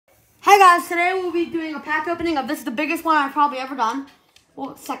Hi guys, today we'll be doing a pack opening of this is the biggest one I've probably ever done.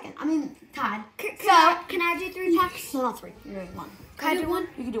 Well, second. I mean, tied. Can I do 3 packs? No, not 3. You're doing 1. Can I do 1?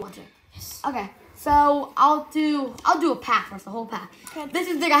 You can do 1 too. Yes. Okay. So I'll do a pack first, the whole pack. Okay. This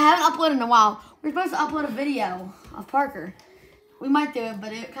is big. I haven't uploaded in a while. We're supposed to upload a video of Parker. We might do it,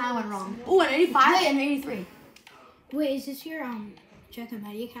 but it kind of went wrong. Ooh, an 85 and an 83. Wait, is this your Jack and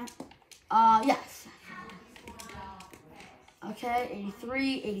Maddie account? Yes. Okay,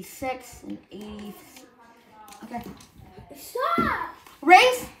 83, 86, and 80. Okay. Stop!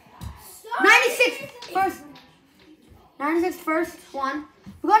 Rings? Stop! 96 first. 96 first one.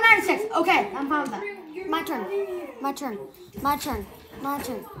 We got 96. Okay, I'm fine with that. My turn. My turn. My turn. My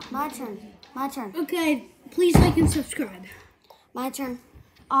turn. My turn. My turn. Okay, please like and subscribe. My turn.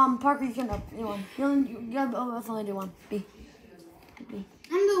 Parker, you can do one. You have only do one. B. B.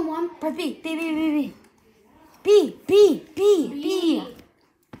 I'm doing 1. Press B. B. B. B. B. B, B, B, B.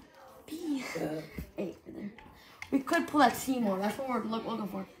 B. 8 there. We could pull that C more. That's what we're looking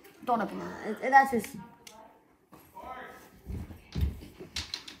for. Don't open that. That's just.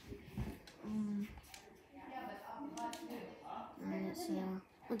 Alright, so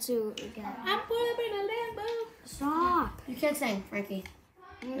let's see what we got. I'm pulling in a Lambo. Stop. You can't sing, Frankie.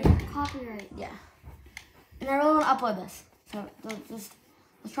 Copyright. Yeah. And I really want to upload this. So let's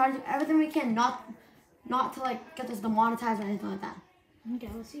try to do everything we can not to like get this demonetized or anything like that. Okay,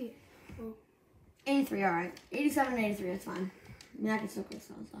 let's see. 83, alright. 87 and 83, that's fine. I mean, I can still put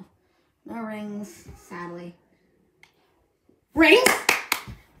some stuff. No rings, sadly. Rings?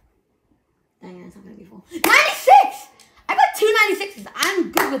 Dang it, it's not gonna be full. 96! I got 2 96s.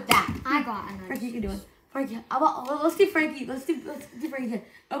 I'm good with that. I got a Frankie, you can do it. Frankie, let's do Frankie. Let's do Frankie here.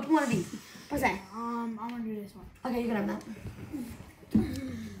 Open one of these. What's that? I'm gonna do this one. Okay, you can have that.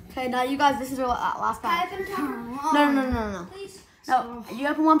 Okay, now you guys, this is your last pack. No. Please. No, you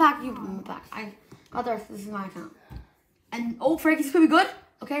open one pack, you open one pack. I got the rest. This is my account. And oh, Frankie's gonna be good.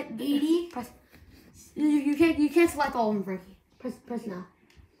 Okay, 80. Press. You can't select all of them, Frankie. Press now.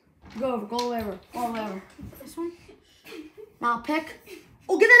 Go all the way over. This one? Now pick.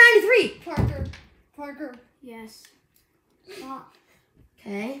 Oh, get that 93. Parker. Yes. Stop.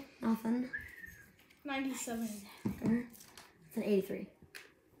 Okay, nothing. 97. It's an 83.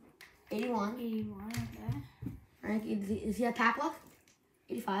 81. 81, okay. Frankie, is he a pack left?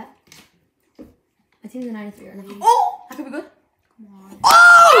 85. My team's a 93 or nothing. Oh! That could be good. Come on.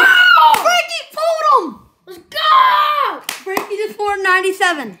 Oh! Frankie pulled him! Let's go! Frankie just pulled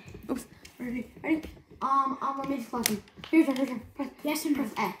 97. Oops. Ready? I'm gonna make this collection. Here's your press. Yes and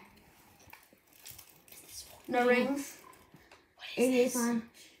Press A. No rings. 88 fine.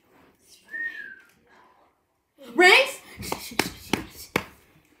 Rings?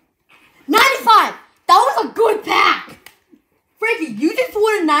 95! That was a good pack! Frankie, you just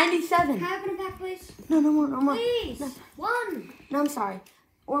won a 97. Can I open a pack, please? No more. Please. No. 1. No, I'm sorry.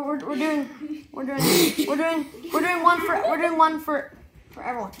 We're doing one for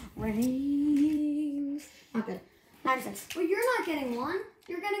everyone. Rings. Not good. 96. Well, you're not getting 1.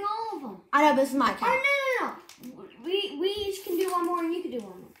 You're getting all of them. I know, but this is my account. Oh, no. We each can do 1 more and you can do 1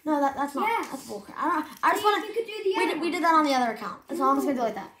 more. No, that's not. Yes. That's bullcrap. I just want You could do the other we did that on the other account. So I'm just gonna do it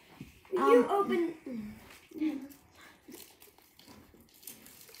like that. You open.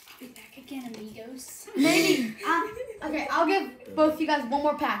 I'll be back again, amigos. Maybe. Okay, I'll give both you guys one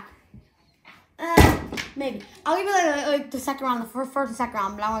more pack. Maybe. I'll give you like the second round, the first and second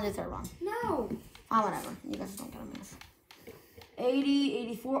round, but I want to do the third round. No. Whatever. You guys don't get a miss. 80,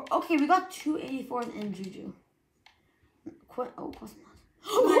 84. Okay, we got 2 84s in Juju.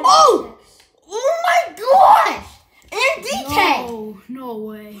 Oh! Oh my gosh! And DK! No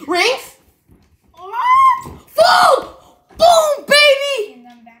way. Rings? Boom! Boom, baby! And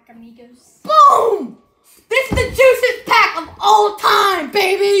I'm back, amigos. Boom! This is the juiciest pack of all time,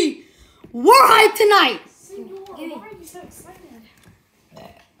 baby! We're hyped tonight! Senor, why are you so excited?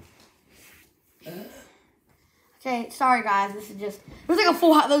 Okay, sorry guys, this is just, it was like a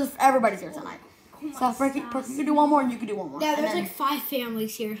full house, everybody's here tonight. So Frankie, you can do one more and you can do one more. Yeah, there's And then- like 5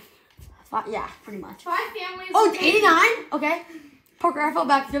 families here. yeah, pretty much. 5 families. Oh, it's 89? Okay. Parker, I feel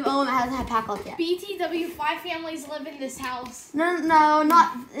bad because you're the only one that hasn't had pack left yet. BTW, 5 families live in this house. No,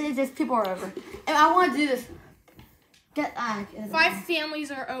 not, it's just people are over. And I want to do this. 5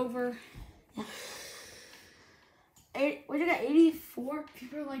 families are over. What'd you get, 84?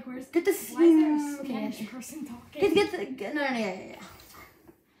 People are like, where's Get the, why is there a okay. Spanish person talking? No, yeah.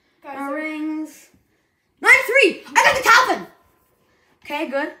 Guys, No they're rings. 93! I got the Calvin! Okay,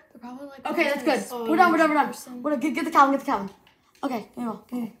 good. probably like, Okay, that's good. oh, We're done. person. Get the Calvin. Okay, here you go.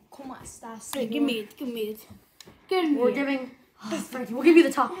 ¿Cómo estás? Hey, give me it. Give me it. Give me We're it. giving Oh, Frankie, we'll give you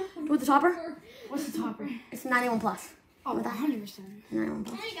the top. With the topper? What's the topper? It's 91 plus. Oh, 100%. 91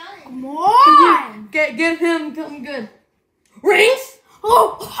 plus. Come on! Give him something good. Rings?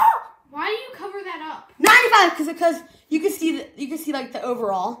 Oh! Why do you cover that up? 95 because you can see like the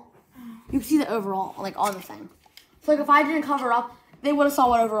overall. You can see the overall, like on the thing. So like if I didn't cover up, they would have saw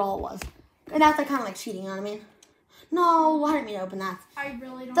what overall it was. And that's like kind of like cheating, you know what I mean? No, I didn't mean to open that. I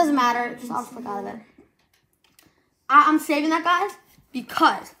really don't. Doesn't matter. I'll just click out of it. I'm saving that, guys,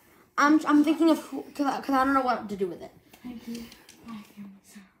 because I'm thinking of because I don't know what to do with it.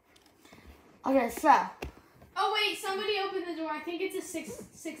 Okay, so. Oh wait, somebody opened the door. I think it's a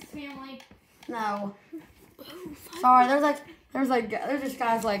sixth family. No. Sorry, there's just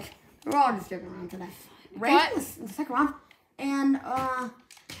guys like we're all just joking around today. Right? The second round. And I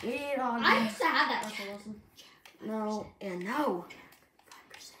used to have that Russell Wilson. No and no.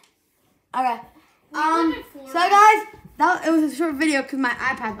 5%. Okay. So So guys, it was a short video because my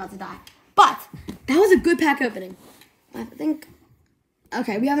iPad's about to die. But that was a good pack opening. I think.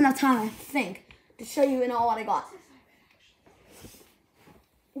 Okay, we have enough time, I think, to show you in all what I got.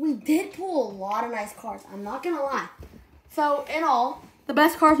 We did pull a lot of nice cards. I'm not gonna lie. So in all, the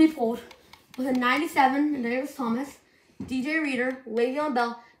best cards we pulled was a 97, and Davis Thomas, DJ Reader, Le'Veon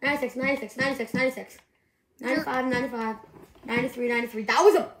Bell, 96, 96, 96, 96, 95, 95, 93, 93. That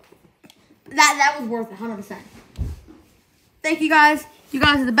was worth it, 100%. Thank you guys. You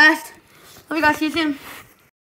guys are the best. Love you guys. See you soon.